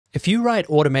If you write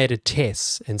automated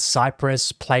tests in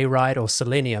Cypress, Playwright, or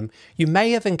Selenium, you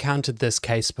may have encountered this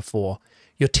case before.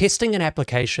 You're testing an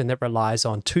application that relies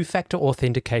on two-factor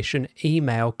authentication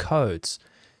email codes.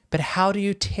 But how do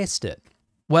you test it?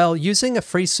 Well, using a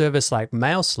free service like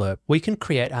MailSlurp, we can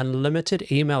create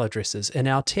unlimited email addresses in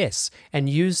our tests and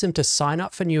use them to sign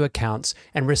up for new accounts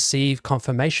and receive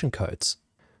confirmation codes.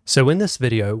 So in this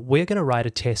video, we're going to write a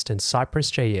test in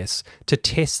Cypress JS to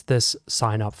test this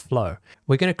sign-up flow.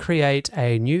 We're going to create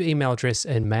a new email address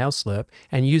in MailSlurp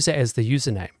and use it as the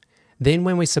username. Then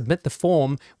when we submit the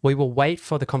form, we will wait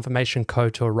for the confirmation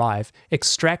code to arrive,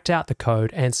 extract out the code,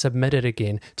 and submit it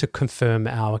again to confirm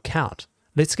our account.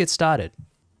 Let's get started.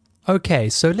 Okay,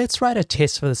 so let's write a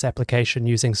test for this application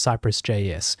using Cypress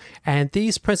JS. And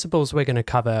these principles we're going to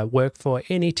cover work for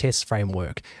any test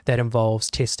framework that involves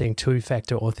testing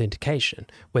two-factor authentication,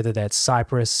 whether that's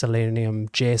Cypress, Selenium,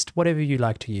 Jest, whatever you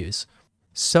like to use.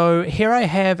 So here I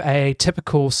have a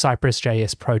typical Cypress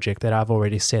JS project that I've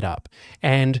already set up.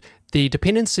 And the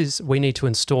dependencies we need to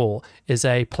install is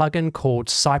a plugin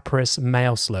called Cypress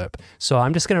MailSlurp. So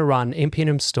I'm just going to run npm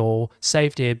install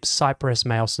savedeb Cypress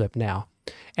MailSlurp now.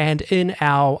 And in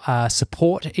our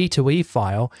support E2E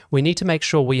file, we need to make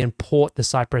sure we import the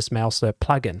Cypress MailSlurp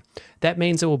plugin. That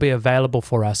means it will be available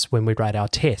for us when we write our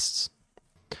tests.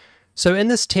 So in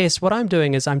this test, what I'm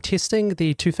doing is I'm testing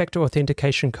the two-factor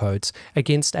authentication codes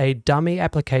against a dummy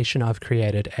application I've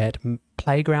created at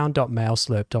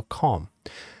playground.mailslurp.com.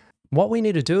 What we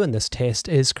need to do in this test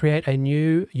is create a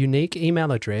new unique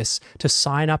email address to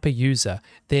sign up a user,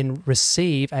 then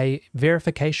receive a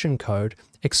verification code,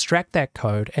 extract that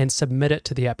code, and submit it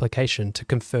to the application to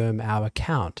confirm our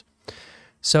account.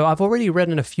 So I've already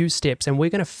written a few steps and we're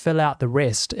going to fill out the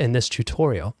rest in this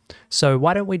tutorial. So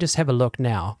why don't we just have a look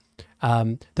now?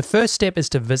 The first step is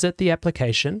to visit the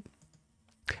application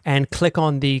and click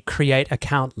on the Create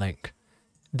Account link.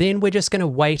 Then we're just going to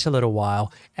wait a little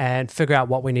while and figure out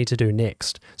what we need to do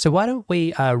next. So why don't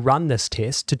we run this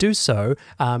test? To do so,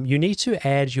 you need to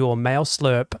add your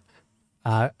MailSlurp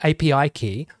API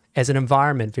key as an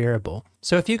environment variable.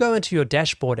 So if you go into your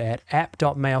dashboard at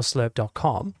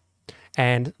app.mailslurp.com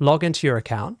and log into your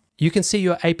account, you can see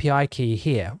your API key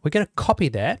here. We're going to copy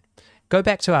that, go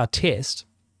back to our test,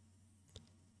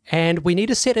 and we need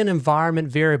to set an environment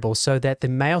variable so that the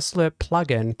MailSlurp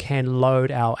plugin can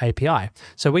load our API.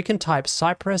 So we can type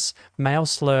Cypress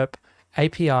MailSlurp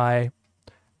API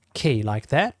key like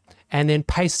that, and then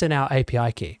paste in our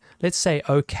API key. Let's say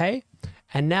OK.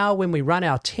 And now when we run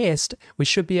our test, we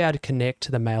should be able to connect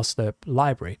to the MailSlurp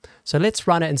library. So let's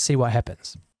run it and see what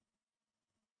happens.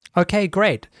 Okay,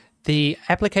 great. The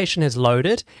application has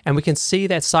loaded and we can see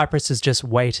that Cypress is just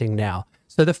waiting now.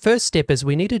 So the first step is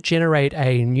we need to generate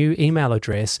a new email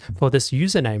address for this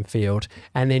username field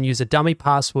and then use a dummy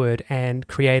password and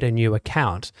create a new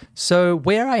account. So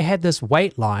where I had this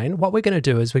wait line, what we're going to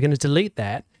do is we're going to delete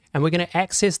that and we're going to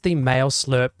access the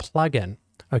MailSlurp plugin.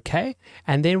 Okay,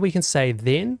 and then we can say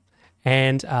then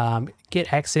and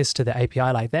get access to the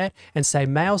API like that and say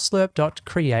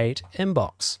mailslurp.create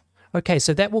inbox. Okay,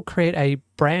 so that will create a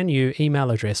brand new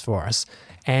email address for us.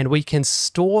 And we can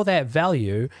store that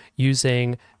value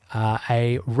using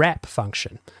a wrap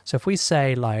function. So if we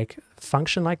say like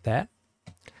function like that,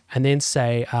 and then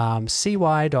say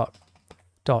cy.wrap,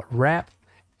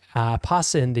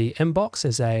 pass in the inbox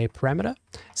as a parameter,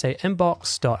 say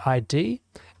inbox.id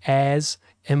as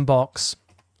inbox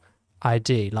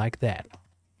ID like that.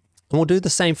 And we'll do the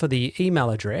same for the email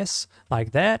address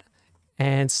like that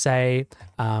and say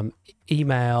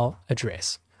email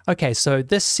address. Okay, so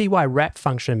this cy wrap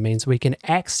function means we can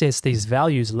access these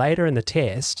values later in the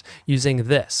test using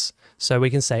this. So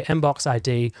we can say inbox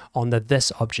ID on the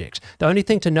this object. The only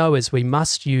thing to know is we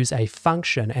must use a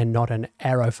function and not an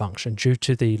arrow function due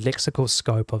to the lexical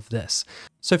scope of this.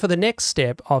 So for the next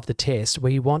step of the test,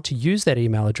 we want to use that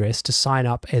email address to sign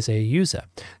up as a user.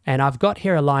 And I've got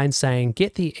here a line saying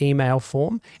get the email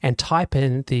form and type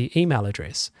in the email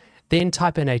address. Then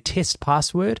type in a test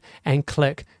password and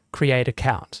click Create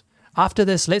Account. After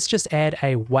this, let's just add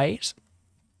a wait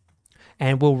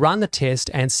and we'll run the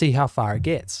test and see how far it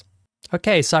gets.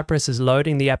 Okay, Cypress is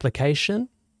loading the application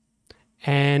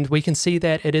and we can see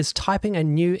that it is typing a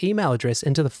new email address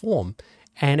into the form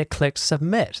and it clicked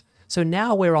submit. So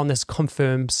now we're on this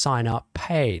confirm sign up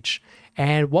page.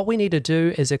 And what we need to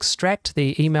do is extract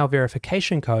the email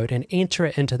verification code and enter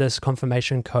it into this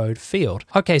confirmation code field.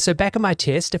 Okay, so back in my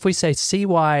test, if we say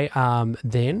cy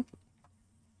then,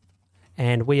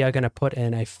 and we are going to put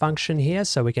in a function here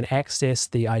so we can access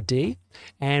the ID.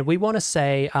 And we want to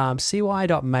say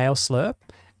cy.mailslurp,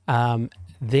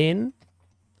 then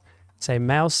say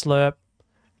mailslurp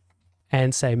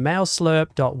and say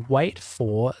mailslurp.wait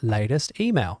for latest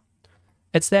email.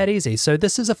 It's that easy. So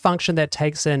this is a function that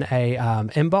takes in a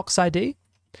inbox ID,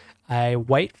 a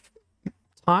wait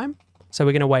time. So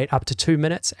we're going to wait up to 2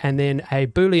 minutes, and then a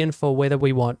Boolean for whether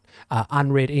we want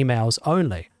unread emails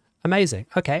only. Amazing.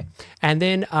 Okay. And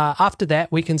then after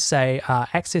that, we can say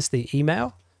access the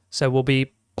email. So we'll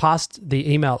be past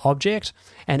the email object.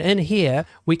 And in here,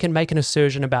 we can make an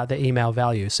assertion about the email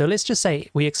value. So let's just say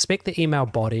we expect the email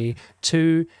body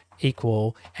to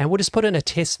equal, and we'll just put in a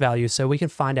test value so we can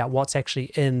find out what's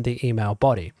actually in the email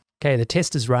body. Okay, the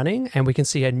test is running, and we can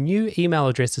see a new email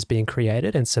address is being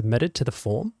created and submitted to the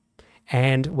form.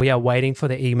 And we are waiting for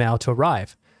the email to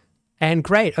arrive. And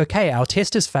great, okay, our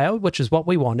test has failed, which is what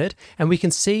we wanted. And we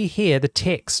can see here the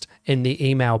text in the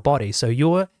email body. So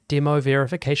your demo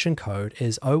verification code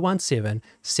is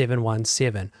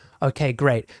 017717. Okay,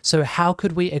 great. So how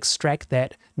could we extract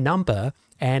that number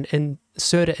and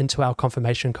insert it into our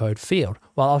confirmation code field?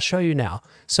 Well, I'll show you now.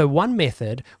 So one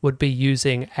method would be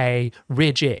using a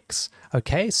regex.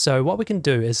 Okay, so what we can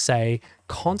do is say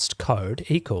const code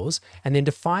equals, and then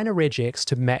define a regex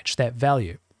to match that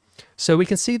value. So we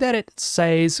can see that it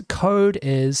says code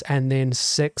is, and then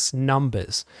 6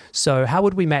 numbers. So how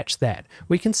would we match that?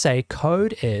 We can say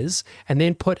code is, and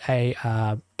then put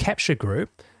a capture group.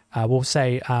 We'll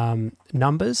say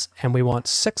numbers, and we want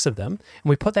 6 of them. And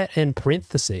we put that in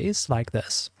parentheses like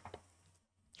this.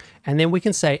 And then we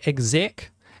can say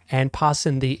exec and pass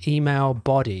in the email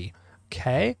body.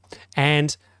 Okay.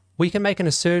 And we can make an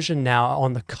assertion now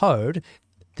on the code.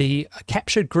 The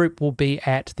captured group will be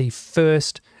at the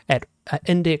first, at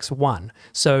index 1.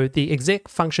 So the exec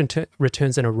function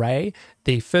returns an array.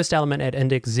 The first element at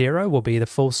index 0 will be the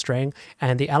full string,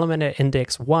 and the element at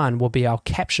index 1 will be our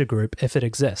capture group if it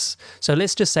exists. So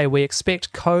let's just say we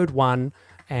expect code 1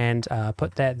 and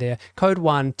put that there, code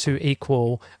 1 to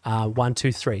equal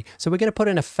 123. So we're going to put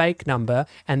in a fake number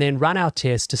and then run our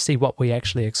test to see what we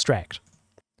actually extract.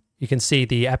 You can see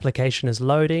the application is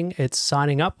loading. It's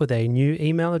signing up with a new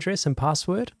email address and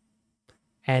password.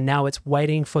 And now it's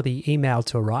waiting for the email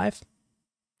to arrive.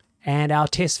 And our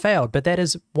test failed, but that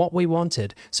is what we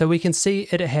wanted. So we can see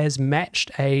it has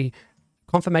matched a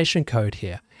confirmation code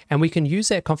here. And we can use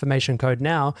that confirmation code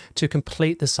now to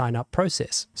complete the sign up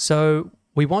process. So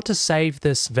we want to save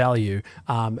this value.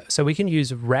 So we can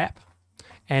use wrap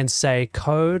and say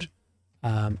code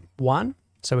 1.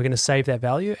 So we're going to save that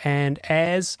value and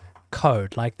as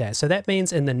code like that. So that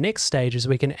means in the next stages,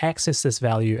 we can access this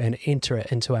value and enter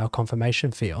it into our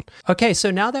confirmation field. Okay,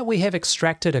 so now that we have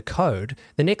extracted a code,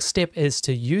 the next step is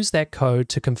to use that code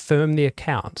to confirm the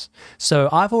account. So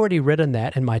I've already written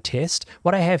that in my test.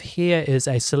 What I have here is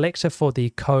a selector for the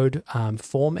code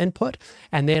form input,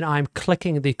 and then I'm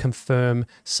clicking the confirm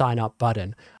sign up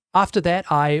button. After that,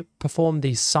 I perform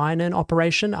the sign-in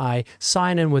operation. I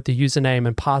sign in with the username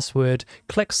and password,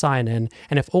 click sign in,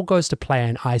 and if all goes to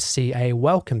plan, I see a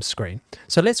welcome screen.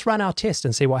 So let's run our test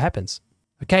and see what happens.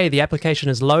 Okay, the application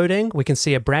is loading. We can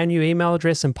see a brand new email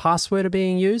address and password are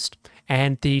being used,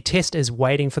 and the test is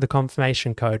waiting for the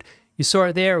confirmation code. You saw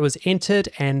it there, it was entered,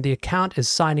 and the account is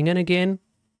signing in again,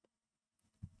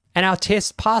 and our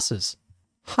test passes.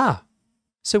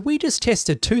 So we just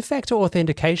tested two-factor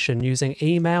authentication using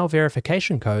email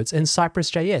verification codes in Cypress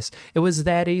JS. It was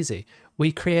that easy.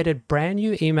 We created brand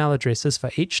new email addresses for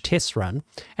each test run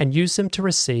and used them to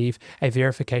receive a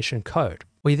verification code.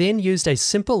 We then used a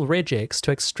simple regex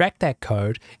to extract that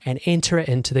code and enter it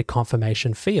into the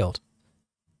confirmation field.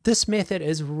 This method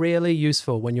is really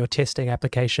useful when you're testing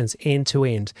applications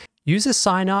end-to-end. User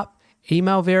sign-up,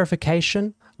 email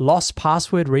verification, lost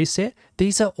password reset,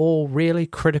 these are all really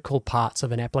critical parts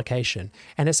of an application,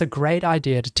 and it's a great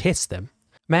idea to test them.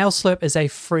 MailSlurp is a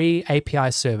free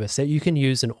API service that you can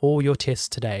use in all your tests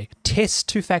today. Test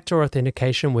two-factor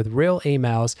authentication with real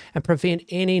emails and prevent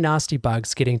any nasty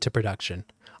bugs getting to production.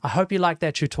 I hope you liked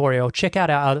that tutorial. Check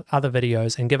out our other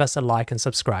videos and give us a like and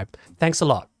subscribe. Thanks a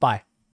lot. Bye.